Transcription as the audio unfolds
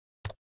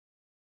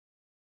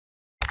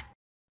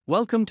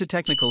Welcome to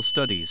Technical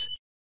Studies.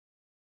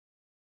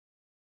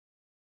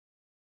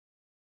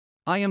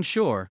 I am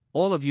sure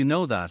all of you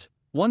know that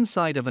one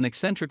side of an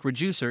eccentric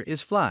reducer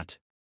is flat.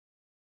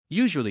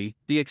 Usually,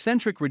 the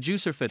eccentric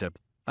reducer fit up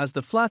as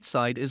the flat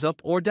side is up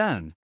or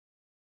down.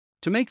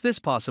 To make this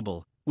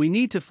possible, we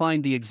need to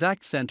find the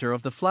exact center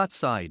of the flat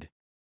side.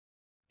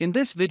 In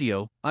this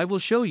video, I will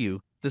show you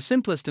the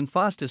simplest and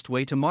fastest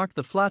way to mark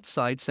the flat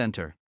side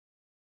center.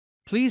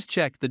 Please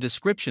check the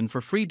description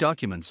for free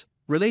documents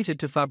related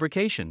to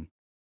fabrication.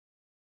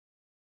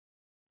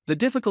 The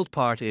difficult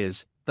part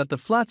is that the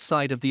flat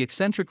side of the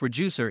eccentric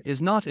reducer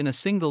is not in a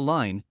single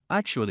line,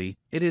 actually,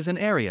 it is an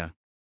area.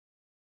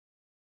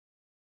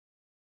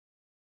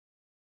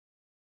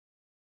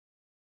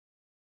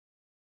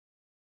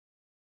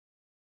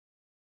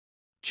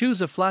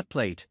 Choose a flat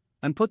plate,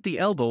 and put the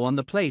elbow on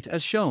the plate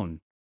as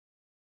shown.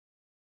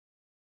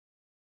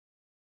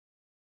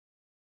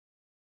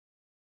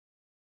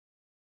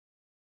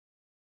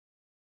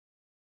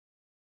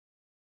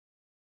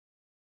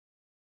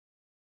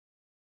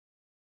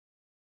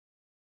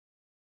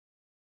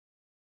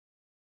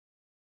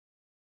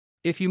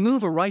 If you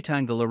move a right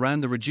angle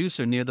around the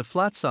reducer near the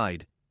flat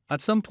side,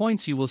 at some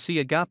points you will see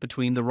a gap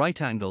between the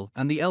right angle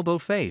and the elbow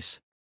face.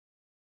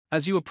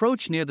 As you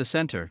approach near the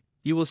center,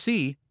 you will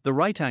see the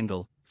right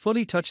angle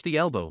fully touch the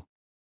elbow.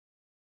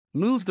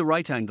 Move the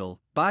right angle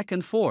back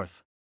and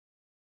forth.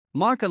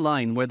 Mark a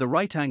line where the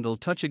right angle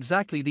touch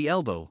exactly the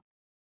elbow.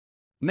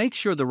 Make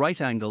sure the right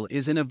angle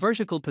is in a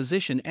vertical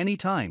position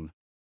anytime.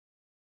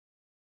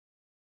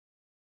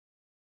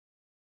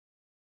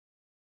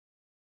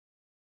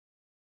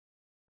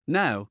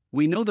 Now,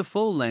 we know the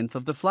full length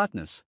of the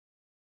flatness.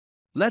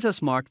 Let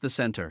us mark the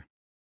center.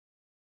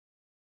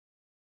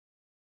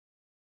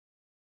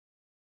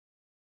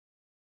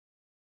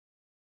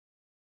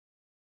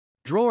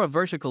 Draw a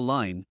vertical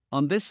line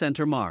on this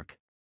center mark.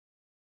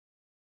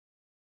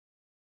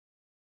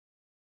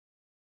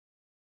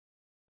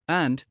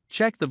 And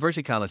check the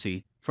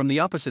verticality from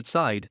the opposite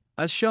side,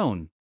 as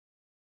shown.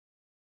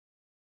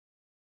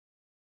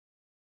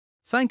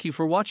 Thank you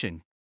for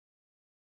watching.